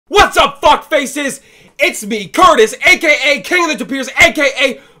What's up, fuckfaces? It's me, Curtis, aka King of the Tapirs,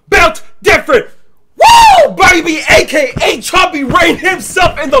 aka Built Different. Woo, baby, aka Chubby Rain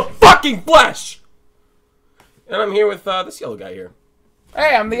himself in the fucking flesh. And I'm here with this yellow guy here.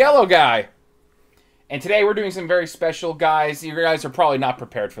 Hey, I'm the yellow guy. And today we're doing some very special, guys. You guys are probably not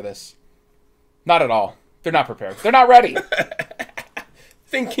prepared for this. Not at all. They're not prepared. They're not ready.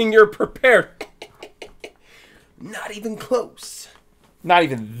 Thinking you're prepared. Not even close. Not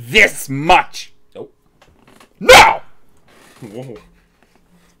even this much. Nope. No! Whoa.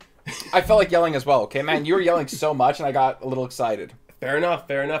 I felt like yelling as well, okay, man? You were yelling so much and I got a little excited. Fair enough,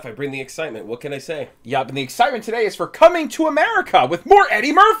 fair enough. I bring the excitement. What can I say? Yep, and the excitement today is for Coming to America with more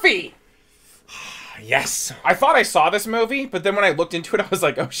Eddie Murphy. Yes. I thought I saw this movie, but then when I looked into it, I was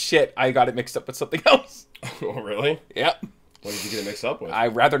like, oh shit, I got it mixed up with something else. Oh, really? Yep. What did you get it mixed up with?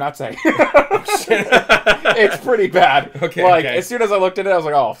 I'd rather not say. It's pretty bad. Okay, like, okay. As soon as I looked at it, I was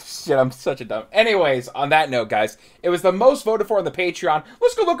like, oh, shit, I'm such a dumb. Anyways, on that note, guys, it was the most voted for on the Patreon.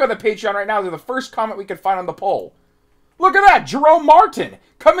 Let's go look on the Patreon right now. They're the first comment we could find on the poll. Look at that, Jerome Martin.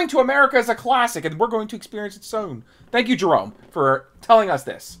 Coming to America is a classic, and we're going to experience it soon. Thank you, Jerome, for telling us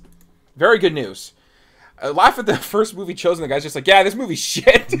this. Very good news. I laugh at the first movie chosen. The guy's just like, yeah, this movie's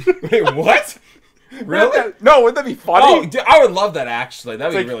shit. Wait, what? Really? No, wouldn't that be funny? Oh, I would love that, actually.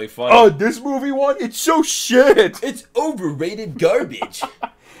 That'd be really funny. Oh, this movie one? It's so shit. It's overrated garbage.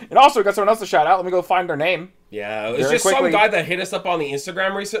 And also, we got someone else to shout out. Let me go find their name. Yeah, it was just some guy that hit us up on the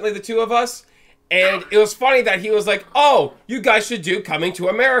Instagram recently, the two of us. And it was funny that he was like, oh, you guys should do Coming to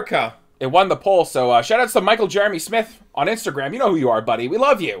America. It won the poll, so shout outs to Michael Jeremy Smith on Instagram. You know who you are, buddy. We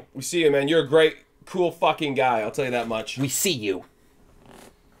love you. We see you, man. You're a great, cool fucking guy. I'll tell you that much. We see you.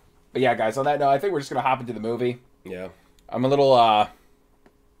 But yeah, guys, on that note, I think we're just going to hop into the movie. Yeah. I'm a little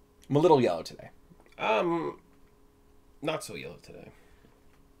yellow today. Not so yellow today.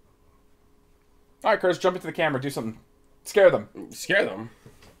 All right, Curtis, jump into the camera. Do something. Scare them. Scare them?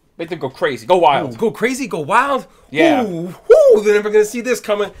 Make them go crazy. Go wild. Ooh, go crazy, go wild? Yeah. Ooh, woo, they're never going to see this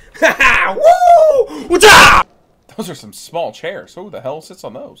coming. Ha ha, woo! Whatcha! Those are some small chairs. Who the hell sits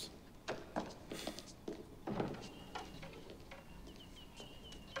on those?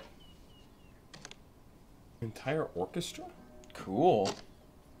 Entire orchestra? Cool.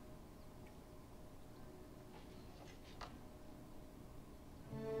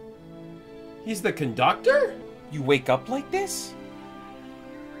 He's the conductor? You wake up like this?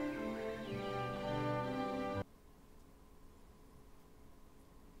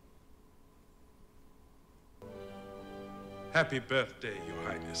 Happy birthday, Your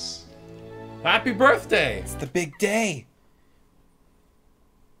Highness. Happy birthday! It's the big day.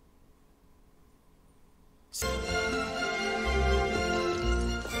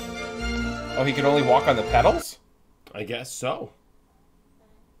 Oh, he can only walk on the pedals? I guess so.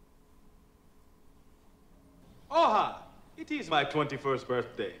 Oha! It is my 21st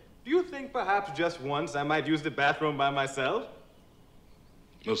birthday. Do you think perhaps just once I might use the bathroom by myself?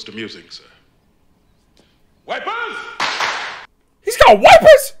 Most amusing, sir. Wipers! He's got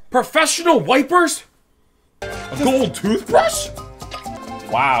wipers? Professional wipers? A gold toothbrush?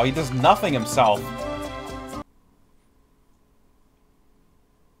 Wow, he does nothing himself.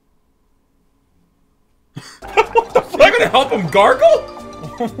 What the fuck? They're gonna help him gargle?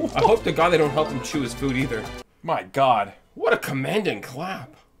 I hope to God they don't help him chew his food either. My God. What a commanding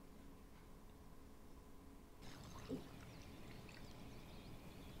clap.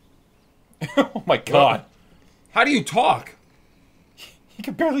 Oh my God. How do you talk? He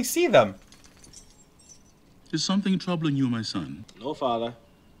can barely see them. Is something troubling you, my son? No, Father.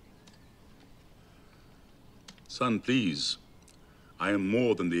 Son, please. I am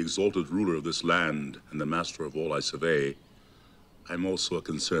more than the exalted ruler of this land and the master of all I survey. I'm also a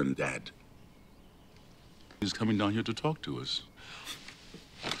concerned dad. He's coming down here to talk to us.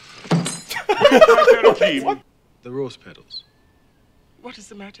 The rose petals. What is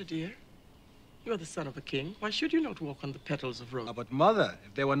the matter, dear? You are the son of a king. Why should you not walk on the petals of rose? But Mother,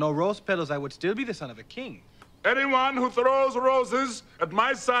 if there were no rose petals, I would still be the son of a king. Anyone who throws roses at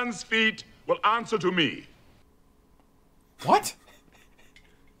my son's feet will answer to me. What?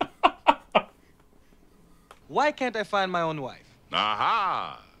 Why can't I find my own wife?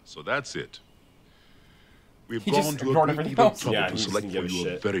 Aha! So that's it. We've He gone just to a ignored great everything deal of else. trouble Yeah, to he select doesn't for give a you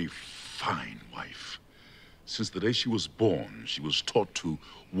a shit. very fine wife. Since the day she was born, she was taught to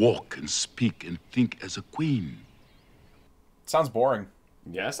walk and speak and think as a queen. Sounds boring.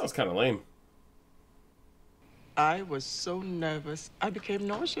 Yeah, that sounds kind of lame. I was so nervous, I became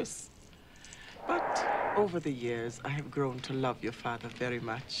nauseous. But over the years, I have grown to love your father very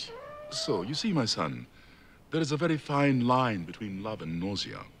much. So, you see, my son, there is a very fine line between love and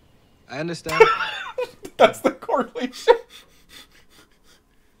nausea. I understand. That's the correlation.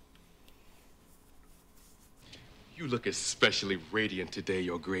 You look especially radiant today,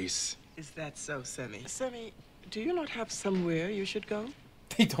 Your Grace. Is that so, Semi? Semi, do you not have somewhere you should go?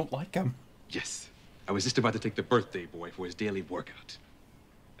 They don't like him. Yes. I was just about to take the birthday boy for his daily workout.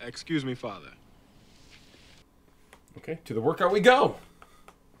 Excuse me, Father. Okay, to the workout we go.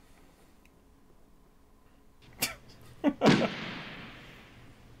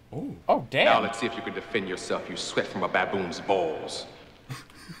 Oh, damn. Now let's see if you can defend yourself, you sweat from a baboon's balls.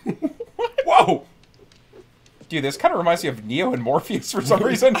 Whoa! Dude, this kind of reminds me of Neo and Morpheus for some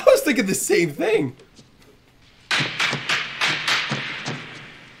reason. I was thinking the same thing.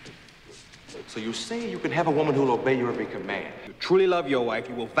 So you say you can have a woman who'll obey your every command. If you truly love your wife,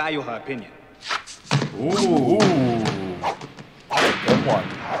 you will value her opinion. Ooh. Good one.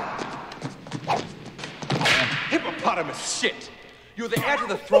 Hippopotamus shit! You're the heir to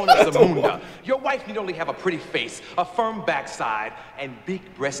the throne of Zamunda. Your wife need only have a pretty face, a firm backside, and big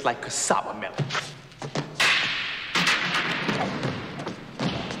breasts like cassava melon.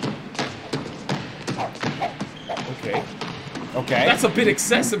 Okay. Okay. That's a bit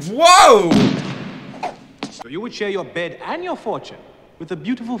excessive. Whoa! So you would share your bed and your fortune with a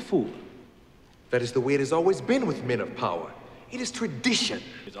beautiful fool. That is the way it has always been with men of power. It is tradition.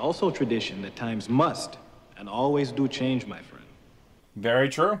 It's also tradition that times must and always do change, my friend. Very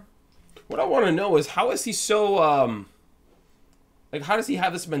true. What I want to know is how is he so, like, how does he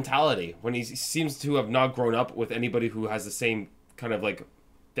have this mentality when he seems to have not grown up with anybody who has the same kind of, like,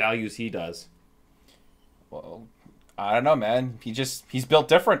 values he does? Well, I don't know, man. He's built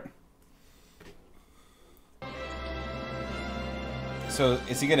different. So,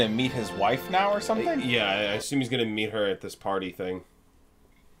 is he gonna meet his wife now or something? Yeah, I assume he's going to meet her at this party thing.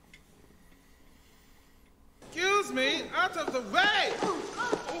 Excuse me, out of the way!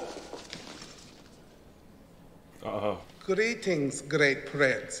 Uh-oh. Greetings, great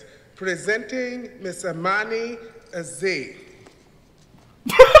prince. Presenting Miss Amani Aziz.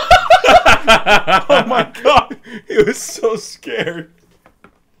 Oh my god! He was so scared.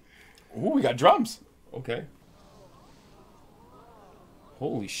 Ooh, we got drums. Okay.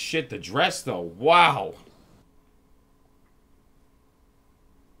 Holy shit, the dress though. Wow.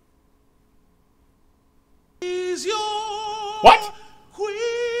 What?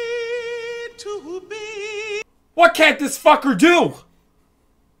 What can't this fucker do?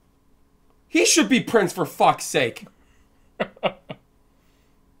 He should be Prince for fuck's sake.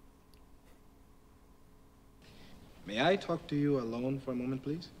 May I talk to you alone for a moment,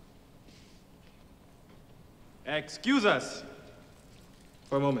 please? Excuse us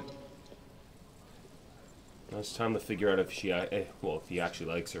for a moment. Now it's time to figure out if she, well, if he actually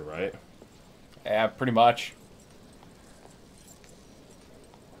likes her, right? Yeah, pretty much.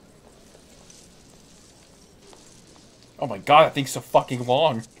 Oh my god, that thing's so fucking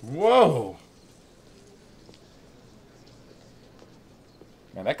long. Whoa.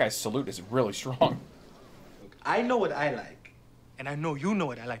 Man, that guy's salute is really strong. Look, I know what I like. And I know you know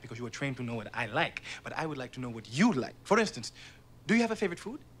what I like because you were trained to know what I like. But I would like to know what you like. For instance, do you have a favorite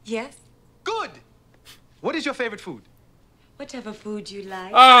food? Yes. Good! What is your favorite food? Whatever food you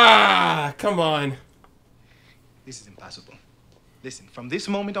like. Ah, come on. This is impossible. Listen, from this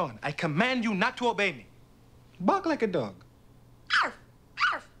moment on, I command you not to obey me. Bark like a dog. Arf,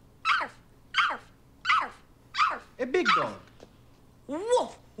 arf, arf, arf, arf, arf. A big dog.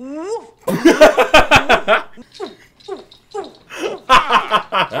 Woof, woof.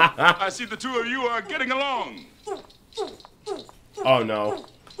 I see the two of you are getting along. Oh no.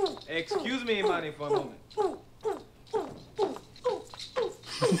 Excuse me, Imani, for a moment.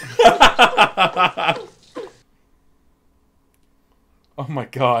 Oh my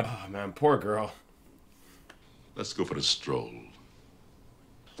god. Oh man, poor girl. Let's go for a stroll.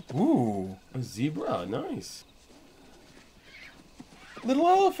 Ooh. A zebra, nice. Little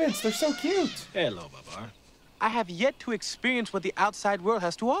elephants, they're so cute. Hello, Babar. I have yet to experience what the outside world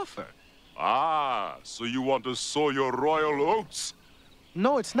has to offer. Ah, so you want to sow your royal oats?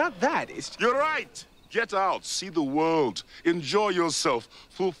 No, it's not that. It's... You're right. Get out, see the world, enjoy yourself,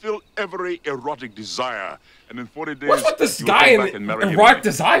 fulfill every erotic desire, and in 40 days... What's with this you will guy come back and marry him erotic again.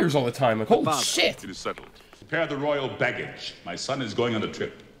 desires all the time? Like, holy Father. shit. It is settled. Prepare the royal baggage. My son is going on a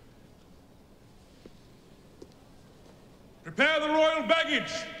trip. Prepare the royal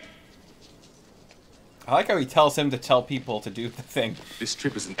baggage! I like how he tells him to tell people to do the thing. This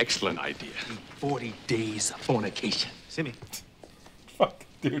trip is an excellent idea. 40 days of fornication. Simi, Fuck,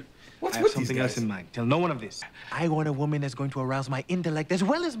 dude. What's I have with these something guys? else in mind. Tell no one of this. I want a woman that's going to arouse my intellect as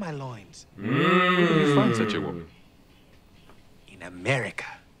well as my loins. Where do you find such a woman? In America.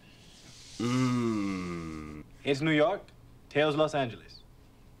 It's New York. Tails, Los Angeles.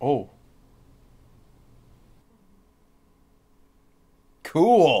 Oh.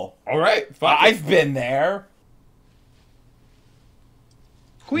 Cool. All right. I've been there.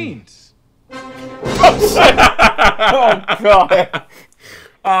 Queens. Oh, God.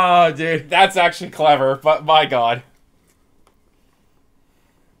 Oh, dude. That's actually clever, but my God.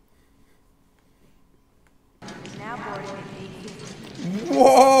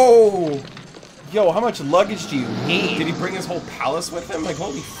 Whoa! Yo, how much luggage do you need? Did he bring his whole palace with him? Like,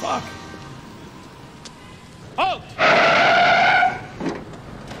 holy fuck. Oh!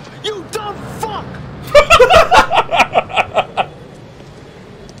 You dumb fuck!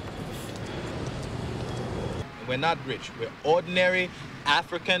 We're not rich. We're ordinary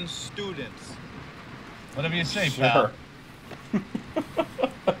African students. Whatever you say, pal.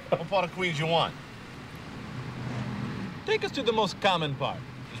 What part of Queens you want? Take us to the most common part.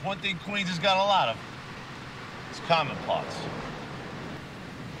 There's one thing Queens has got a lot of. It's common parts.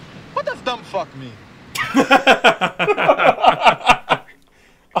 What does dumb fuck mean?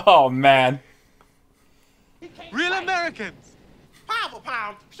 Oh, man. Real Americans. Pound for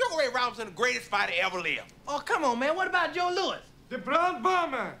pound, Sugar Ray Robinson, the greatest fighter ever lived. Oh, come on, man. What about Joe Louis? The Brown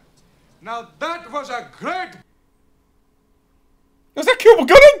Bomber. Now that was a great. Is that Cuba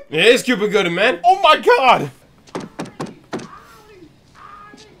Gooding? It is Cuba Gooding, man. Oh, my God.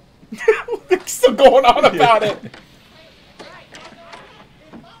 They're still going on about it.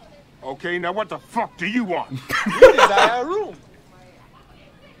 Okay, now what the fuck do you want? We desire a room.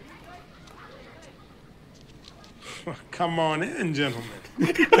 Come on in, gentlemen.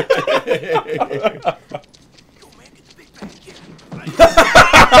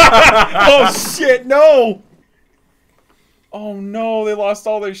 Oh, shit, no. Oh, no, they lost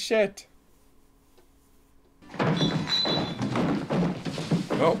all their shit.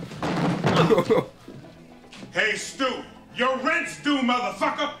 Oh. Hey, Stu, your rent's due,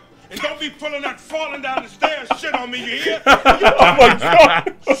 motherfucker. And don't be pulling that falling down the stairs shit on me, you hear? Oh, my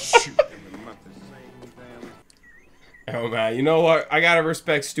God. Shoot. Oh, man. You know what? I gotta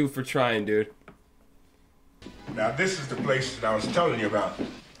respect Stu for trying, dude. Now, this is the place that I was telling you about.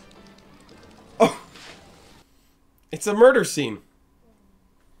 Oh. It's a murder scene.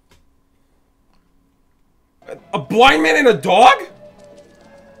 A blind man and a dog?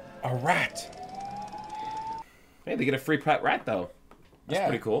 A rat. Hey, they get a free pet rat, though. That's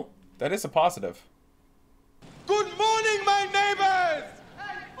pretty cool. That is a positive. Good morning, my neighbors!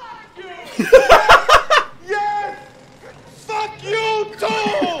 Hey, fuck you! Yes! Fuck you, too!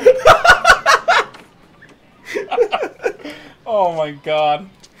 Oh, my God.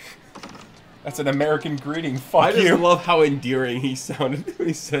 That's an American greeting. Fuck I you. just love how endearing he sounded when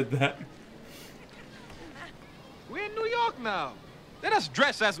he said that. We're in New York now. Let us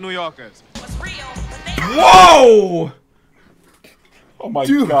dress as New Yorkers. Whoa! Oh, my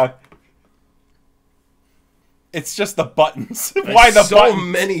Dude. God. It's just the buttons. Why the so buttons?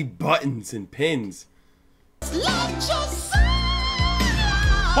 many buttons and pins.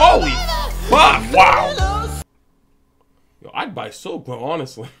 Holy fuck! Wow. Yo, I'd buy Soulglow,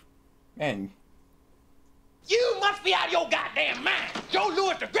 honestly. Man. You must be out of your goddamn mind. Joe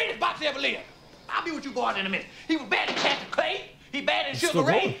Louis, the greatest boxer ever lived. I'll be with you boys in a minute. He was bad in Captain Clay. He bad in Sugar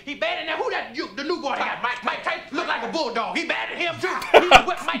Ray. He bad in that. Who that? The new boy they got. Mike Tyson. Look like a bulldog. He bad in him too. He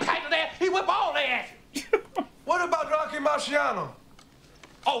whipped Mike Tyson there. He whipped all their asses. What about Rocky Marciano?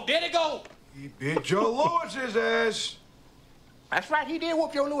 Oh, there they go. He beat Joe Louis's ass. That's right. He did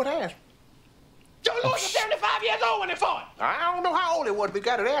whoop Joe Louis' ass. Joe Louis was 75 years old when they fought. I don't know how old he was, but he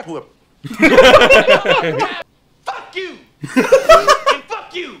got his ass whooped. Fuck you. And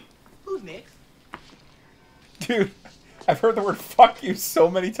fuck you. Who's next? Dude, I've heard the word fuck you so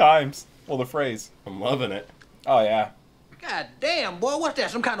many times. Well, the phrase. I'm loving it. Oh, yeah. God damn, boy. What's that?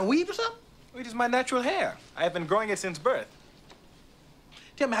 Some kind of weave or something? It is my natural hair. I have been growing it since birth.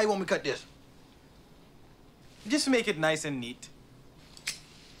 Tell me how you want me to cut this. Just make it nice and neat.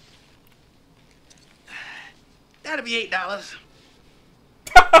 That'll be $8.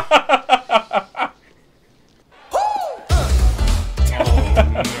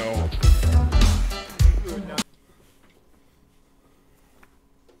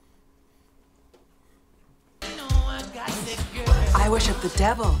 No. I worship the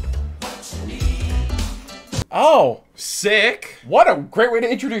devil. Oh, Sick. what a great way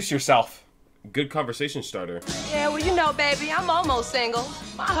to introduce yourself. Good conversation starter. Yeah, well, you know, baby, I'm almost single.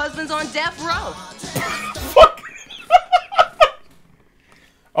 My husband's on death row. Fuck.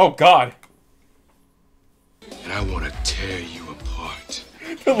 Oh, God. And I want to tear you apart.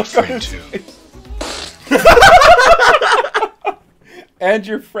 The look on his Too. face. And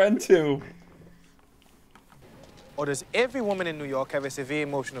your friend, too. Or does every woman in New York have a severe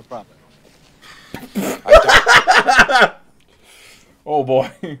emotional problem? Oh,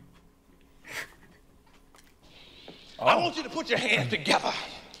 boy. I want you to put your hands together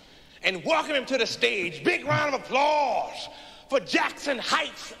and welcome him to the stage. Big round of applause for Jackson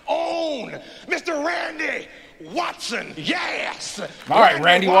Heights' own Mr. Randy Watson. Yes. All right,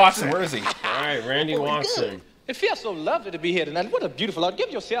 Randy Watson. Where is he? All right, Randy Watson. It feels so lovely to be here tonight. What a beautiful art. Give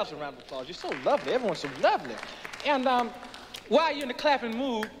yourselves a round of applause. You're so lovely. Everyone's so lovely. And while you're in the clapping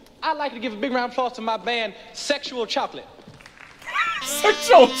mood, I'd like to give a big round of applause to my band, Sexual Chocolate.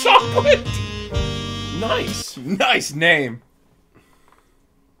 Sexual Chocolate? Nice. Nice name.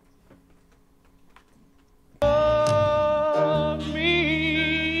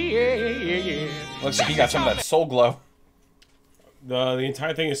 Looks like he got some of that Soul Glow. The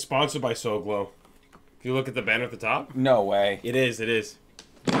entire thing is sponsored by Soul Glow. If you look at the banner at the top. No way. It is. It is.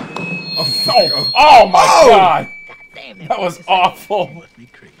 Oh my God. That was awful.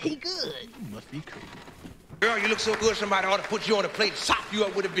 He good. You must be crazy. Girl, you look so good, somebody ought to put you on a plate and sop you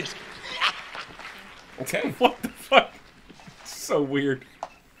up with a biscuit. Okay. What the fuck? So weird.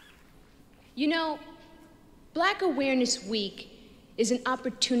 You know, Black Awareness Week is an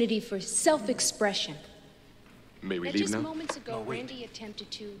opportunity for self-expression. May we Now, leave just now? moments ago, Randy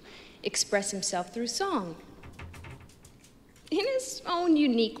attempted to express himself through song. In his own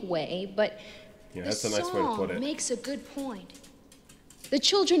unique way, but Yeah, the that's a nice way to put song it. makes a good point. The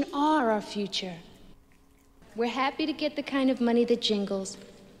children are our future. We're happy to get the kind of money that jingles,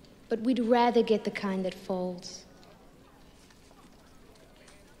 but we'd rather get the kind that folds.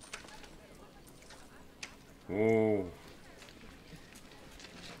 Ooh.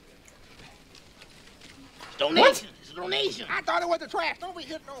 Donation. It's a donation. I thought it was the trash. Don't be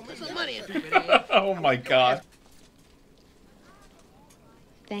hitting on me. There's some money in it. Oh my God.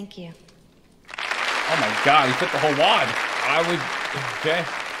 Thank you. Oh my God, he put the whole wad. I would. Okay.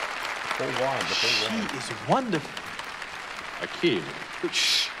 The whole wad. The whole wad. She is wonderful. A kid.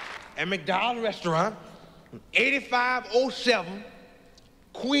 At McDonald's restaurant, 8507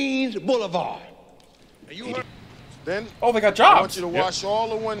 Queens Boulevard. Now you heard? Then Oh, they got I jobs. want you to wash all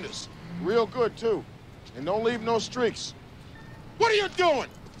the windows. Real good, too. And don't leave no streaks. What are you doing?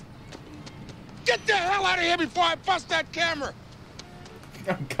 Get the hell out of here before I bust that camera.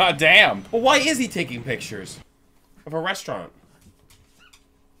 God damn. Well, why is he taking pictures of a restaurant?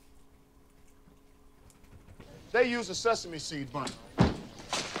 They use a sesame seed bun.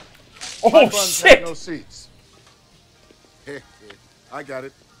 Oh, My buns shit. have no seeds. Here, I got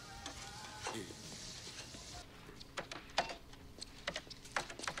it.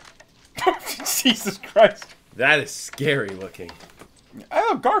 Jesus Christ. That is scary looking.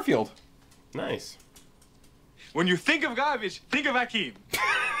 Oh, Garfield. Nice. When you think of garbage, think of Hakeem.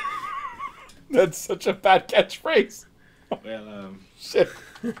 That's such a bad catchphrase. Well, Shit.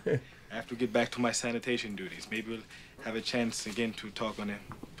 I have to get back to my sanitation duties. Maybe we'll have a chance again to talk on a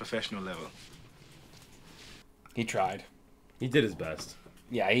professional level. He tried. He did his best.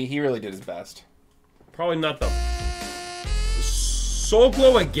 Yeah, he really did his best. Probably not the Soul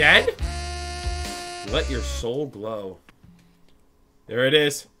Glow again? Let your soul glow. There it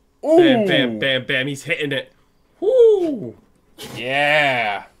is. Ooh. Bam, bam, bam, bam. He's hitting it. Woo!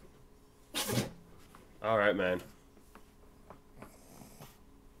 Yeah. All right, man.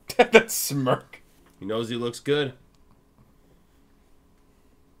 That smirk. He knows he looks good.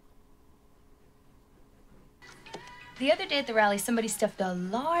 The other day at the rally, somebody stuffed a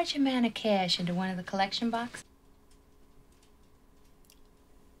large amount of cash into one of the collection boxes.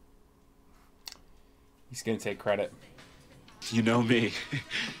 He's gonna take credit. You know me.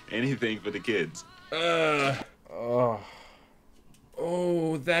 Anything for the kids. Oh,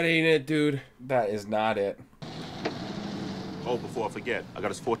 that ain't it, dude. That is not it. Oh, before I forget, I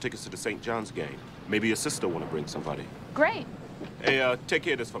got us 4 tickets to the St. John's game. Maybe your sister want to bring somebody. Great. Hey, take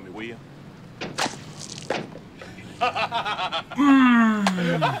care of this for me, will you?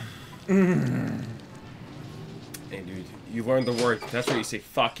 Hey, dude, you learned the word. That's where you say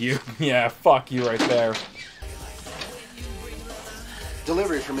fuck you. Yeah, fuck you right there.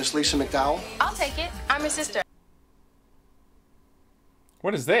 Delivery for Miss Lisa McDowell. I'll take it. I'm her sister.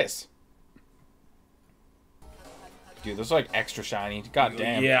 What is this? Dude, those are like extra shiny. God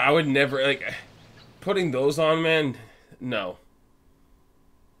damn. Yeah, I would never, like, putting those on, man, no.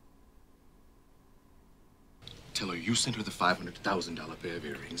 Tell her you sent her the $500,000 pair of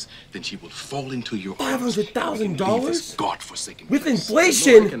earrings, then she will fall into your arms. $500,000? This godforsaken With place.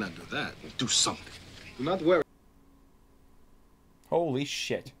 inflation? No, I cannot do that. Do something. Do not worry. Holy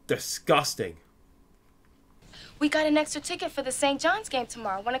shit. Disgusting. We got an extra ticket for the St. John's game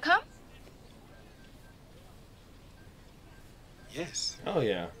tomorrow. Want to come? Yes. Oh,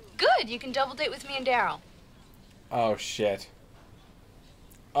 yeah. Good. You can double date with me and Daryl. Oh, shit.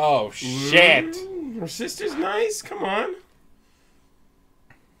 Oh, shit. Her sister's nice. Come on.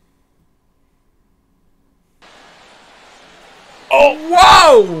 Oh,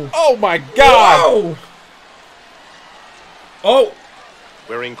 whoa! Oh, my God. Whoa! Oh.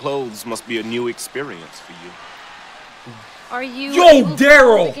 Wearing clothes must be a new experience for you. Are you? Yo,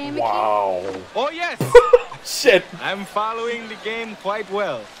 Daryl! Wow. Oh, yes. Shit. I'm following the game quite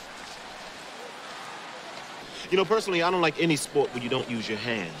well. You know, personally, I don't like any sport where you don't use your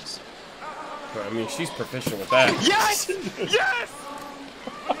hands. I mean, she's proficient with that. Yes! Yes!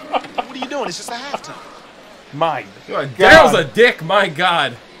 What are you doing? It's just a halftime. My God. Daryl's a dick, my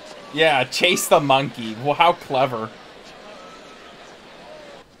God. Yeah, chase the monkey. Well, how clever.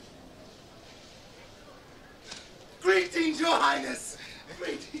 Greetings, Your Highness.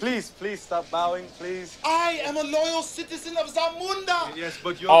 Please stop bowing, please. I am a loyal citizen of Zamunda. Yes,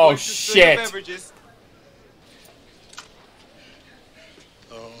 but you're Oh, going to spill your shit. beverages.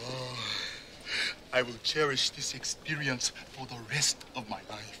 Oh, I will cherish this experience for the rest of my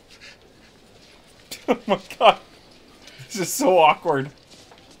life. Oh, my God. This is so awkward.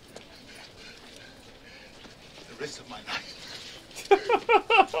 The rest of my life.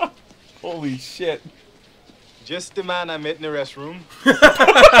 Holy shit. Just the man I met in the restroom.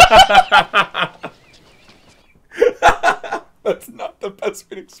 That's not the best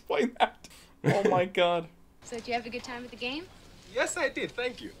way to explain that. Oh, my God. So did you have a good time at the game? Yes, I did.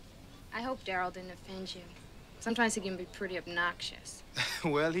 Thank you. I hope Daryl didn't offend you. Sometimes he can be pretty obnoxious.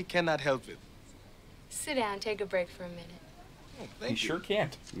 Well, he cannot help it. Sit down. Take a break for a minute. Oh, You thank you. sure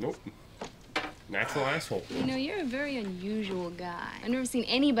can't. Nope. Natural asshole. You know, you're a very unusual guy. I've never seen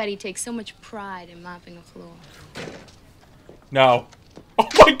anybody take so much pride in mopping a floor. No. Oh,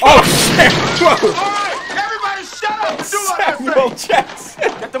 my God. All right, everybody shut up. Do what I Samuel say.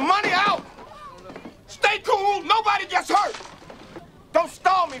 Jackson. Get the money out. Stay cool. Nobody gets hurt. Don't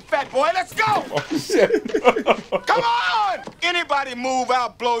stall me, fat boy. Let's go. Oh, shit. Come on. Anybody move,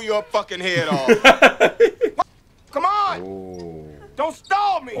 I'll blow your fucking head off. Come on. Don't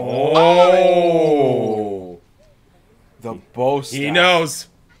stall me. Oh. The bow staff. He knows.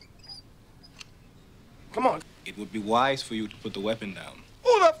 Come on. It would be wise for you to put the weapon down.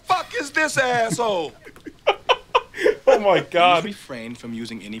 Who the fuck is this asshole? Oh, my God. Please refrain from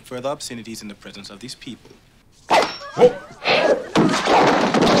using any further obscenities in the presence of these people.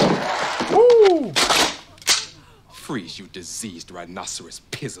 Woo. Freeze, you diseased rhinoceros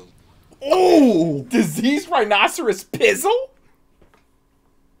pizzle. Oh, diseased rhinoceros pizzle?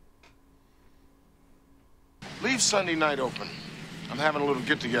 Leave Sunday night open. I'm having a little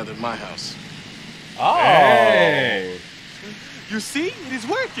get-together at my house. Oh. Hey. You see? It is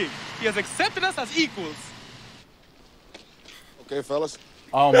working. He has accepted us as equals. Okay, fellas?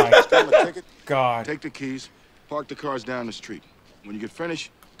 Oh, my Scan the ticket. God. Take the keys. Park the cars down the street. When you get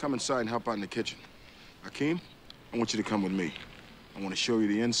finished, come inside and help out in the kitchen. Akeem, I want you to come with me. I want to show you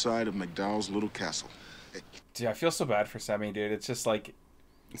the inside of McDowell's little castle. Hey. Dude, I feel so bad for Sammy, dude. It's just like...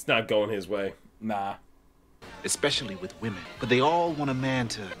 It's not going his way. Nah. Especially with women. But they all want a man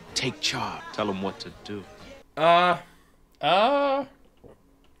to take charge. Tell them what to do. That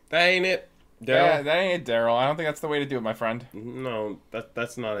ain't it, Daryl. Yeah, that ain't it, Daryl. I don't think that's the way to do it, my friend. No,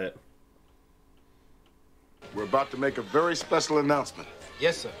 that's not it. We're about to make a very special announcement.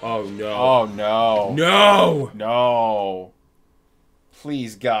 Yes, sir. Oh, no. Oh, no. No! No.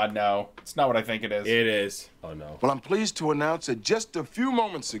 Please, God, no. It's not what I think it is. It is. Oh, no. Well, I'm pleased to announce that just a few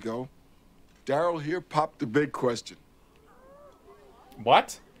moments ago, Daryl here popped the big question.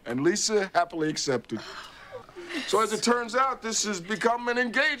 What? And Lisa happily accepted. So as it turns out, this has become an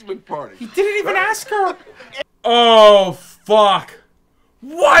engagement party. He didn't even ask her. Oh, fuck.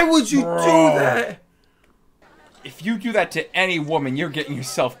 Why would you do that? If you do that to any woman, you're getting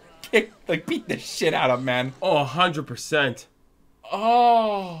yourself kicked, like beat the shit out of, man. Oh, 100%.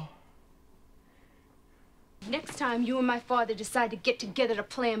 Oh. Next time you and my father decide to get together to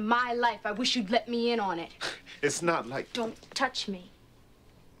plan my life, I wish you'd let me in on it. It's not like... Don't touch me.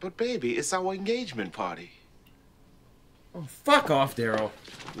 But, baby, it's our engagement party. Oh, fuck off, Daryl.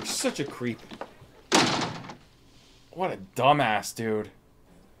 You're such a creep. What a dumbass, dude.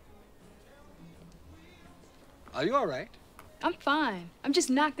 Are you all right? I'm fine. I'm just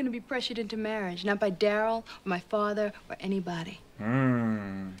not going to be pressured into marriage. Not by Daryl, or my father, or anybody.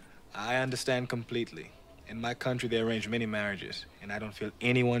 I understand completely. In my country, they arrange many marriages, and I don't feel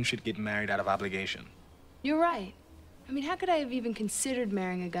anyone should get married out of obligation. You're right. I mean, how could I have even considered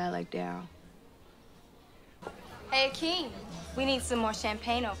marrying a guy like Daryl? Hey, Akeem, we need some more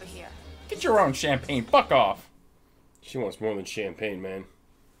champagne over here. Get your own champagne. Fuck off. She wants more than champagne, man.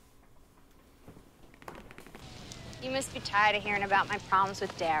 You must be tired of hearing about my problems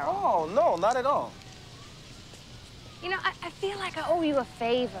with Daryl. Oh, no, not at all. You know, I feel like I owe you a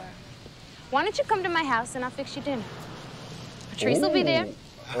favor. Why don't you come to my house and I'll fix you dinner? Patrice will be there.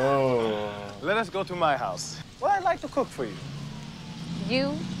 Oh. Let us go to my house. Well, I'd like to cook for you.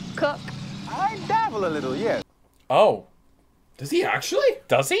 You cook? I dabble a little, yes. Oh. Does he actually?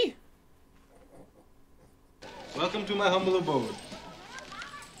 Does he? Welcome to my humble abode.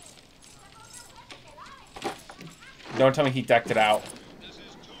 Don't tell me he decked it out.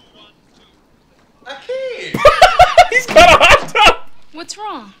 Akeem! He's got a hot tub! What's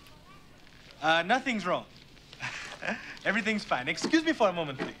wrong? Nothing's wrong. Everything's fine. Excuse me for a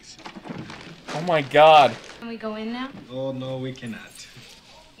moment, please. Oh my god. Can we go in now? Oh, no, we cannot.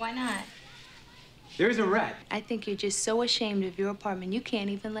 Why not? There is a rat. I think you're just so ashamed of your apartment you can't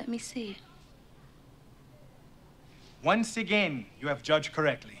even let me see it. Once again, you have judged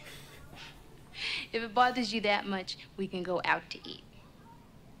correctly. If it bothers you that much, we can go out to eat.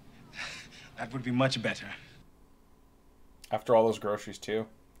 That would be much better. After all those groceries, too.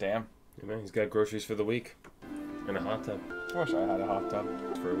 Damn. Yeah, man, he's got groceries for the week. And a hot tub. I wish I had a hot tub.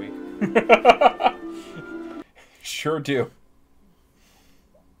 For a week. Sure do.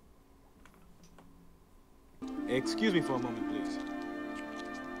 Excuse me for a moment, please.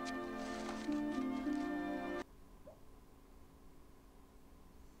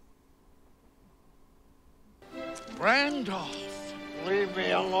 Randolph, leave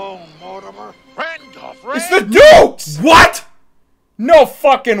me alone, Mortimer. Randolph, It's the Dukes! What? No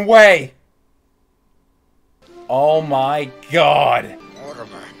fucking way! Oh my god.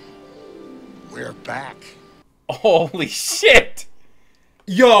 Mortimer, we're back. Holy shit!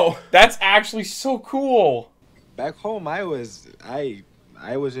 Yo, that's actually so cool. Back home, I was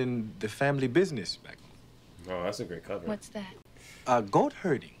in the family business back home. Oh, that's a great cover. What's that? Goat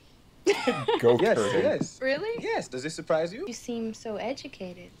herding. Goat yes, herding. yes. Really? Yes, does this surprise you? You seem so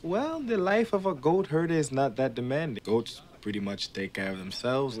educated. Well, the life of a goat herder is not that demanding. Goats pretty much take care of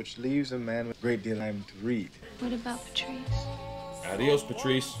themselves, which leaves a man with a great deal of time to read. What about Patrice? Adios,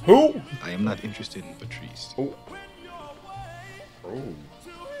 Patrice. Who? I am not interested in Patrice. Oh. Oh.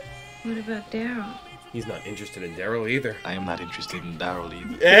 What about Daryl? He's not interested in Daryl either. I am not interested in Daryl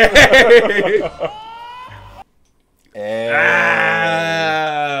either. Hey!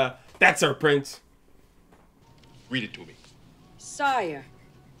 Ah, that's our prince. Read it to me. Sire,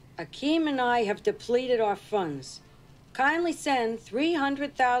 Akeem and I have depleted our funds. Kindly send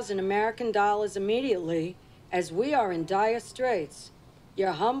 300,000 American dollars immediately, as we are in dire straits.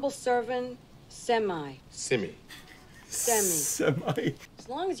 Your humble servant, Semi. Simi. Semi. As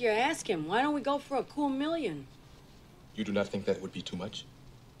long as you ask him, why don't we go for a cool $1 million? You do not think that would be too much?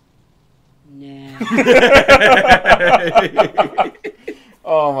 Nah.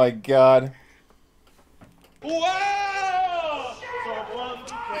 Oh my god. Wow! Someone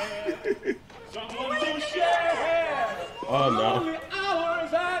to care, someone to share. Oh no. Only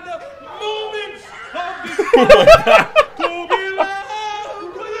hours and moments of despair. To be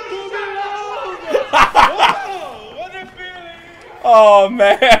loved, to be loved. Oh, what a feeling. Oh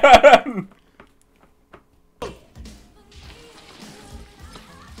man.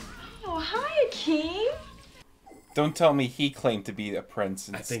 Oh, hi, Akeem. Don't tell me he claimed to be a prince.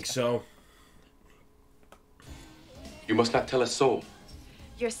 I think so. You must not tell a soul.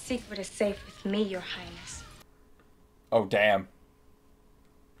 Your secret is safe with me, Your Highness. Oh, damn.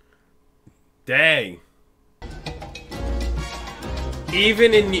 Dang.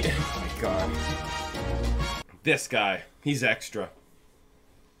 Even in... Oh my god. This guy. He's extra.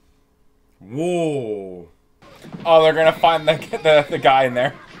 Whoa. Oh, they're gonna find the guy in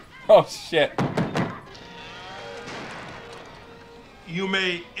there. Oh, shit. You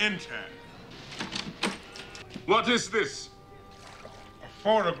may enter. What is this? A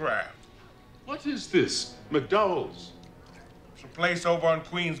photograph. What is this? McDowell's. It's a place over on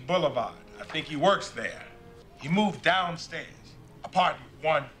Queens Boulevard. I think he works there. He moved downstairs. Apartment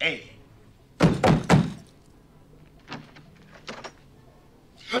 1A.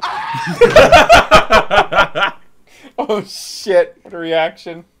 Oh, shit. What a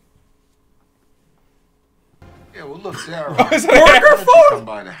reaction. Yeah, well, look, Sarah. Oh, is that why a don't you come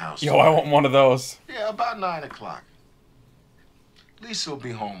by the house? Yo, I want one of those. Yeah, about 9 o'clock. Lisa will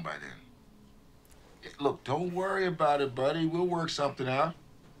be home by then. Yeah, look, don't worry about it, buddy. We'll work something out.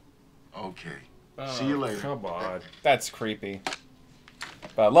 Okay. See you later. Come on. That's creepy.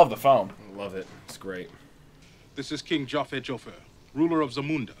 But I love the phone. I love it. It's great. This is King Jaffe Jofer, ruler of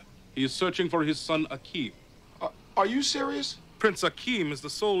Zamunda. He is searching for his son Akeem. Are you serious? Prince Akeem is the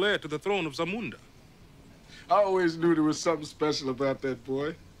sole heir to the throne of Zamunda. I always knew there was something special about that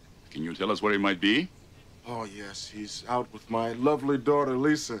boy. Can you tell us where he might be? Oh, yes. He's out with my lovely daughter,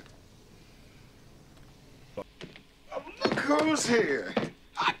 Lisa. Oh, look who's here.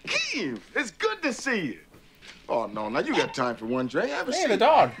 Akeem, it's good to see you. Oh, no, now you got time for one drink. Have a seat. Hey, the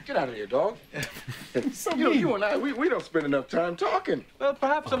dog. Get out of here, dog. So you know, you and I, we don't spend enough time talking. Well,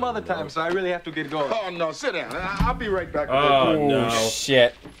 perhaps some other time, so I really have to get going. Oh, no, sit down. I'll be right back. Oh, no.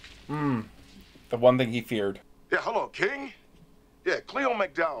 Shit. The one thing he feared. Yeah, hello, King. Yeah, Cleo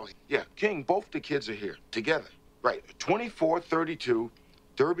McDowell. Yeah, King, both the kids are here, together. Right, 2432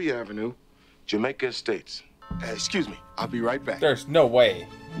 Derby Avenue, Jamaica Estates. Excuse me, I'll be right back. There's no way.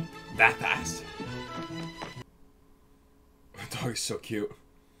 That fast? The dog is so cute.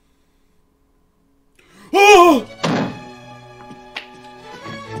 Oh!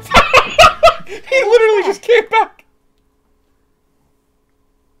 He literally just came back.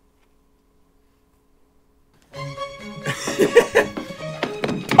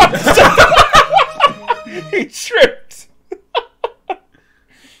 He tripped.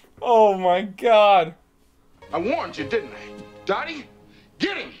 Oh my god. I warned you, didn't I? Dottie,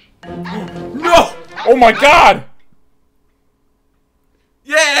 get him! No! Oh my god!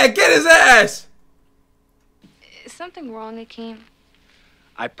 Yeah, get his ass! Is something wrong, Akeem?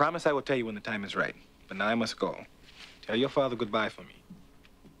 I promise I will tell you when the time is right. But now I must go. Tell your father goodbye for me.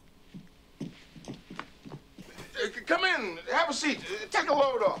 Come in, have a seat. Take a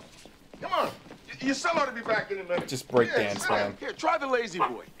load off. Come on. Your son ought to be back in a minute. Just break dance, man. Here, try the lazy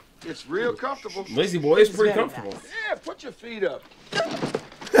boy. It's real comfortable. Lazy boy is pretty comfortable. Yeah, put your feet up.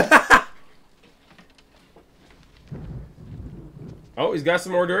 Oh, he's got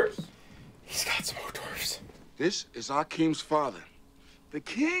some hors d'oeuvres? He's got some hors d'oeuvres. This is Akeem's father, the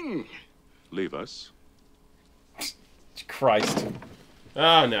king. Leave us. Christ.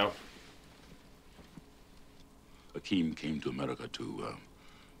 Oh, no. Akeem came to America to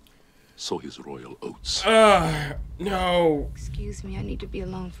sow his royal oats. No. Excuse me, I need to be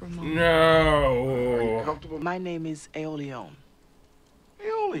alone for a moment. No. Comfortable? My name is Aeolion.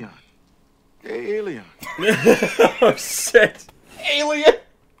 Aeolion. Alien. Oh, shit. Alien.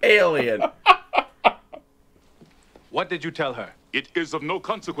 Alien. What did you tell her? It is of no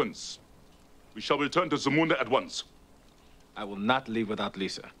consequence. We shall return to Zamunda at once. I will not leave without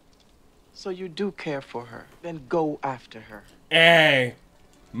Lisa. So you do care for her. Then go after her. Hey.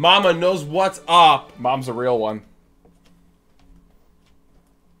 Mama knows what's up. Mom's a real one.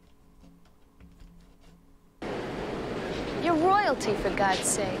 You're royalty, for God's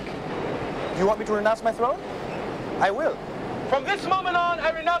sake. You want me to renounce my throne? I will. From this moment on,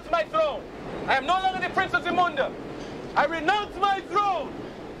 I renounce my throne. I am no longer the Prince of Zamunda. I renounce my throne.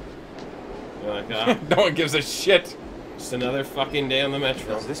 You're like, No one gives a shit. Just another fucking day on the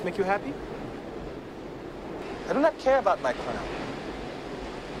metro. Does this make you happy? I do not care about my crown.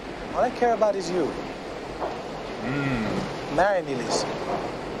 All I care about is you. Marry me, Lisa.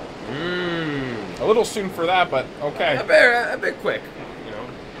 A little soon for that, but okay. A bit quick, you know.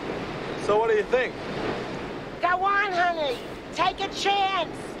 So what do you think? Go on, honey. Take a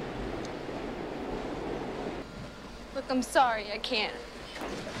chance. Look, I'm sorry, I can't.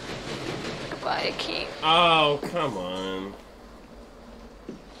 Goodbye, Akeem. Oh, come on.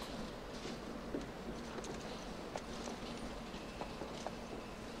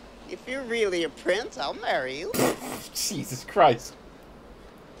 If you're really a prince, I'll marry you. Jesus Christ.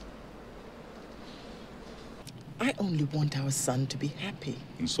 I only want our son to be happy.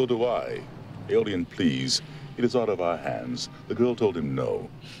 And so do I. Alien, please. It is out of our hands. The girl told him no.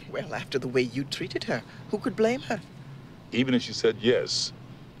 Well, after the way you treated her, who could blame her? Even if she said yes,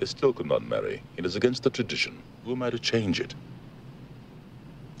 they still could not marry. It is against the tradition. Who am I to change it?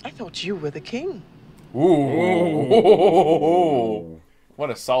 I thought you were the king. Ooh. What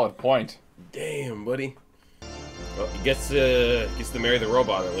a solid point. Damn, buddy. Well, he gets to marry the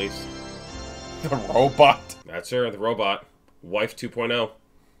robot at least. The robot. That's her, the robot. Wife 2.0.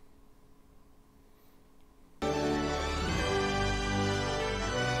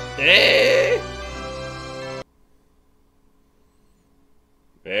 Hey!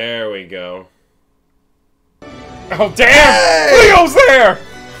 There we go. Oh, damn! Hey! Leo's there!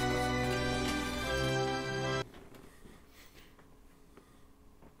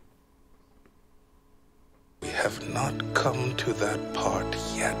 We have not come to that part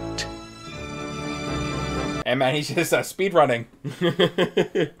yet. And man, he's just speed running.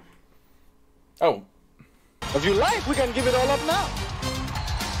 Oh. If you like, we can give it all up now.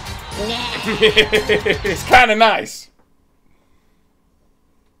 It's kind of nice.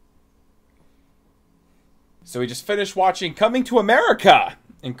 So we just finished watching Coming to America.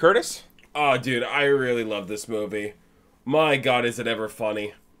 And Curtis? Oh, dude, I really love this movie. My God, is it ever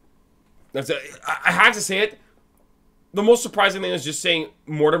funny? I have to say it. The most surprising thing is just saying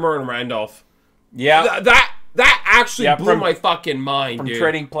Mortimer and Randolph. Yeah. That actually blew my fucking mind, from dude.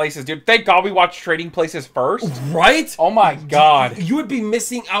 Trading Places, dude. Thank God we watched Trading Places first. Right? Oh my God. You would be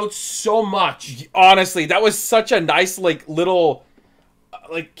missing out so much. Honestly, that was such a nice, like, little,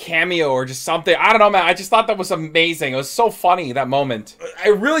 like, cameo or just something. I don't know, man. I just thought that was amazing. It was so funny, that moment. I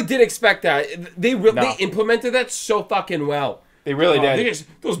really did expect that. They implemented that so fucking well. They really did.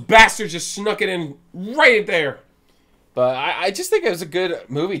 Those bastards just snuck it in right there. But I just think it was a good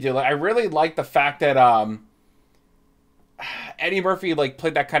movie, dude. Like, I really like the fact that Eddie Murphy like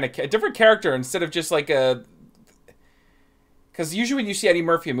played that kind of a different character instead of just like a. Because usually when you see Eddie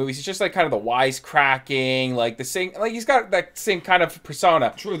Murphy in movies, he's just like kind of the wisecracking, like the same, like he's got that same kind of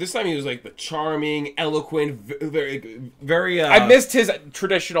persona. True. This time he was like the charming, eloquent, very. I missed his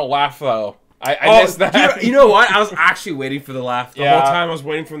traditional laugh though. I missed that. You know what? I was actually waiting for the laugh the whole time. I was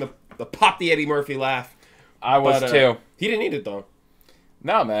waiting for him to pop the Eddie Murphy laugh. I was too. He didn't need it though.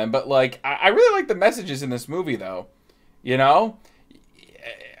 No, man. But like, I really like the messages in this movie though. You know,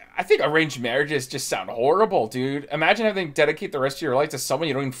 I think arranged marriages just sound horrible, dude. Imagine having to dedicate the rest of your life to someone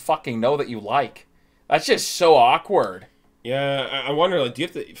you don't even fucking know that you like. That's just so awkward. Yeah, I wonder, like, do you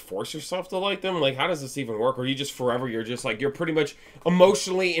have to force yourself to like them? Like, how does this even work? Or you just forever, you're just like, you're pretty much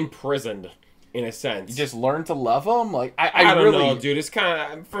emotionally imprisoned, in a sense. You just learn to love them? Like, I don't really know, dude. It's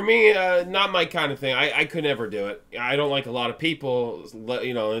kind of, for me, not my kind of thing. I could never do it. I don't like a lot of people.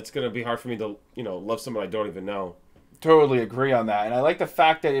 You know, it's going to be hard for me to, you know, love someone I don't even know. Totally agree on that. And I like the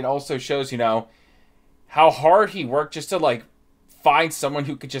fact that it also shows, you know, how hard he worked just to, like, find someone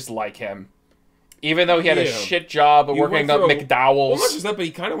who could just like him. Even though he had a shit job of working at McDowell's. Well, not just that, but he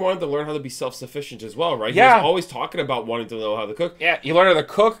kind of wanted to learn how to be self-sufficient as well, right? Yeah. He was always talking about wanting to know how to cook. Yeah, he learned how to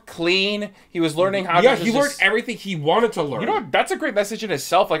cook, clean. He was learning how to... Yeah, he learned everything he wanted to learn. You know what? That's a great message in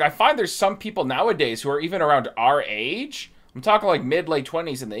itself. Like, I find there's some people nowadays who are even around our age. I'm talking, like, mid-late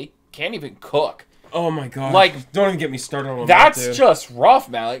 20s, and they can't even cook. Oh my God! Like, don't even get me started on that. That's just rough,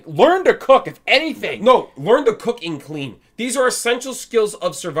 man. Like, learn to cook, if anything. No, learn to cook and clean. These are essential skills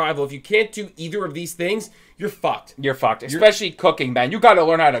of survival. If you can't do either of these things, you're fucked. You're fucked. Especially cooking, man. You got to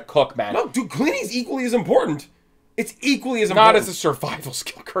learn how to cook, man. No, dude, cleaning's equally as important. It's equally as important. Not as a survival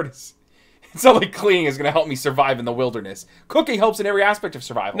skill, Curtis. It's not like cleaning is going to help me survive in the wilderness. Cooking helps in every aspect of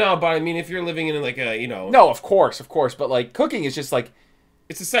survival. No, but I mean, if you're living in like a, you know... No, of course. But like, cooking is just like...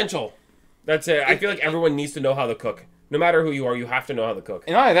 It's essential. That's it. I feel like everyone needs to know how to cook. No matter who you are, you have to know how to cook.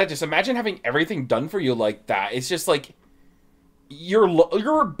 And not only that, just imagine having everything done for you like that. It's just like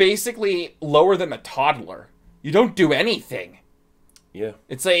you're basically lower than a toddler. You don't do anything. Yeah.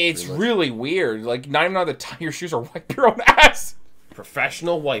 It's like it's really weird. Like, not even know how to tie your shoes or wipe your own ass.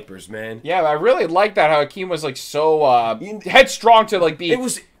 Professional wipers, man. Yeah, I really like that how Hakeem was like so headstrong to like be. It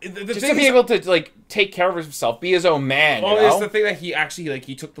was just to be able to like take care of himself, be his own man. Well, you know? it's the thing that he actually like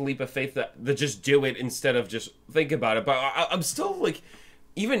he took the leap of faith that just do it instead of just think about it. But I'm still like,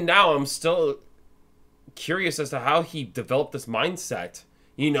 even now, I'm still curious as to how he developed this mindset.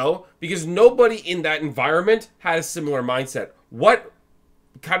 You know, because nobody in that environment had a similar mindset. What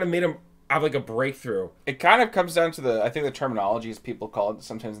kind of made him have like a breakthrough? It kind of comes down to I think the terminology, as people call it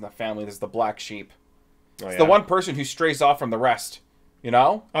sometimes in the family, is the black sheep. It's the one person who strays off from the rest, you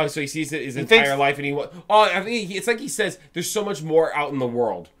know? Oh, so he sees it his entire life and I think it's like he says there's so much more out in the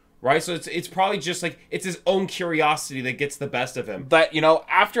world, right? So it's probably just like it's his own curiosity that gets the best of him. But, you know,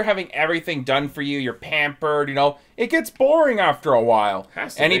 after having everything done for you, you're pampered, you know, it gets boring after a while.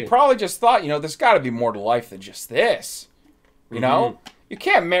 And he probably just thought, you know, there's got to be more to life than just this, you know? You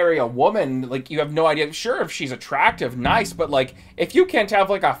can't marry a woman, like, you have no idea. Sure, if she's attractive, nice, but, like, if you can't have,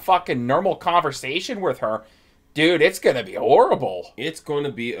 like, a fucking normal conversation with her, dude, it's gonna be horrible. It's going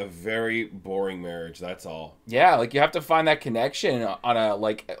to be a very boring marriage, that's all. Yeah, like, you have to find that connection on a,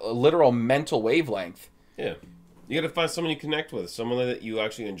 like, a literal mental wavelength. Yeah. You gotta find someone you connect with, someone that you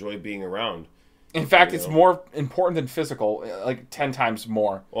actually enjoy being around. In fact, it's more important than physical, like 10 times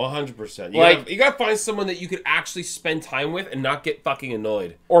more. Well, 100%. You gotta find someone that you could actually spend time with and not get fucking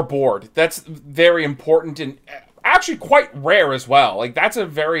annoyed. Or bored. That's very important and actually quite rare as well. Like, that's a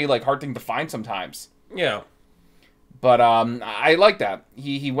very, like, hard thing to find sometimes. Yeah. But, I like that.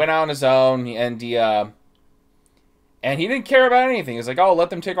 He went out on his own, and he didn't care about anything. He's like, oh, let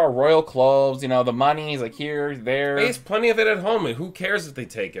them take our royal clothes, you know, the money. He's like, here, there. He has plenty of it at home, and who cares if they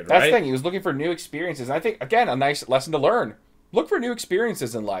take it, right? That's the thing. He was looking for new experiences. And I think, again, a nice lesson to learn. Look for new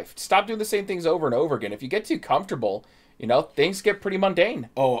experiences in life. Stop doing the same things over and over again. If you get too comfortable, you know, things get pretty mundane.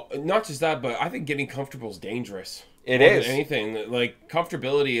 Oh, not just that, but I think getting comfortable is dangerous. It More is. than anything. Like,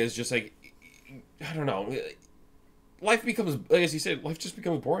 comfortability is just like, I don't know. Life becomes, like as you said, life just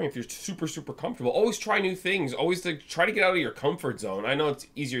becomes boring if you're super, super comfortable. Always try new things. Always try to get out of your comfort zone. I know it's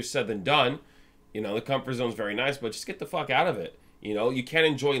easier said than done. You know, the comfort zone's very nice, but just get the fuck out of it. You know, you can't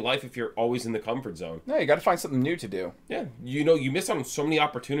enjoy life if you're always in the comfort zone. No, you got to find something new to do. Yeah, you know, you miss out on so many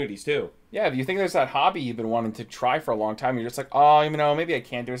opportunities too. Yeah, if you think there's that hobby you've been wanting to try for a long time, you're just like, oh, you know, maybe I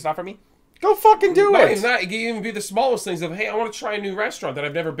can't do it. It's not for me. Go fucking do Not it. even that, it can even be the smallest things of, hey, I want to try a new restaurant that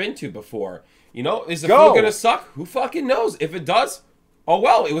I've never been to before. You know, is the food going to suck? Who fucking knows? If it does, oh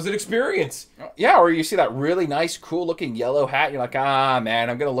well, it was an experience. Yeah, or you see that really nice, cool-looking yellow hat, and you're like, ah, man,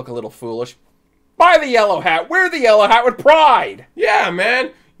 I'm going to look a little foolish. Buy the yellow hat. Wear the yellow hat with pride. Yeah, man.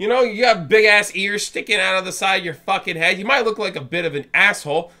 You know, you got big-ass ears sticking out of the side of your fucking head. You might look like a bit of an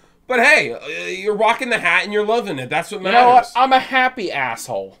asshole, but hey, you're rocking the hat and you're loving it. That's what matters. You know what? I'm a happy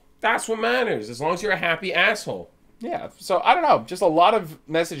asshole. That's what matters, as long as you're a happy asshole. Yeah, so I don't know. Just a lot of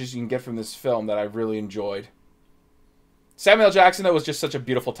messages you can get from this film that I really enjoyed. Samuel Jackson, that was just such a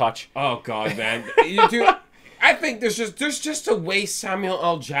beautiful touch. Oh, God, man. Dude, I think there's just a way Samuel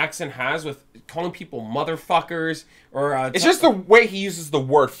L. Jackson has with calling people motherfuckers or... it's just the way he uses the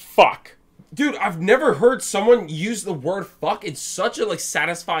word fuck. Dude, I've never heard someone use the word fuck in such a, like,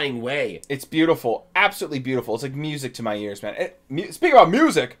 satisfying way. It's beautiful. Absolutely beautiful. It's like music to my ears, man. Speaking about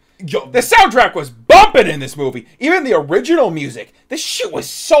music, the soundtrack was bumping in this movie. Even the original music. This shit was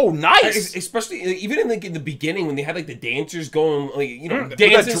so nice. Especially, even in, like, in the beginning when they had, like, the dancers going, like, you know,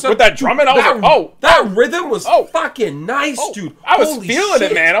 dancing with that drumming. I was like, oh. That rhythm was fucking nice, dude. I was Holy feeling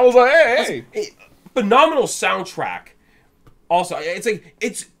shit. it, man. I was like, hey. Phenomenal soundtrack. Also, it's like,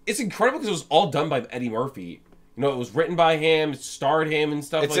 it's incredible because it was all done by Eddie Murphy. You know, it was written by him, it starred him and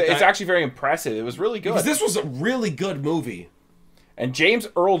stuff like that. It's actually very impressive. It was really good. Because this was a really good movie. And James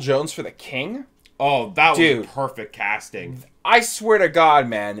Earl Jones for the King? Oh, that was perfect casting. I swear to God,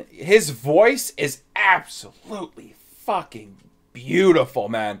 man, his voice is absolutely fucking beautiful,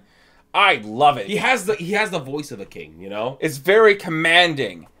 man. I love it. He has the voice of a king, you know? It's very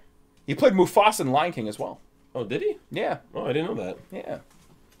commanding. He played Mufasa in Lion King as well. Oh, did he? Yeah. Oh, I didn't know that. Yeah.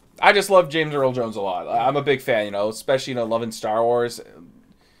 I just love James Earl Jones a lot. I'm a big fan, you know, especially, you know, loving Star Wars.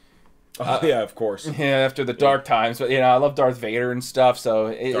 Yeah, of course. Yeah, after the dark times. But, you know, I love Darth Vader and stuff, so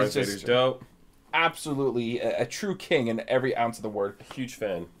Darth Vader's dope. Absolutely a true king in every ounce of the word. Huge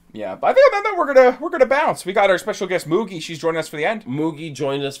fan. Yeah, but I think on that we're gonna bounce. We got our special guest Moogie. She's joining us for the end. Moogie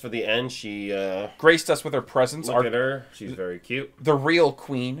joined us for the end. She graced us with her presence. Look at her. She's very cute. The real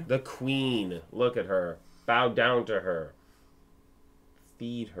queen. The queen. Look at her. Bow down to her.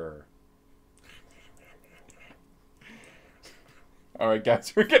 Feed her. All right,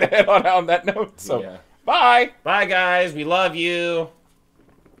 guys, we're gonna head on that note. So, yeah. Bye. Bye, guys. We love you.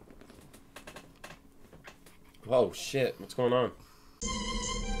 Oh shit! What's going on?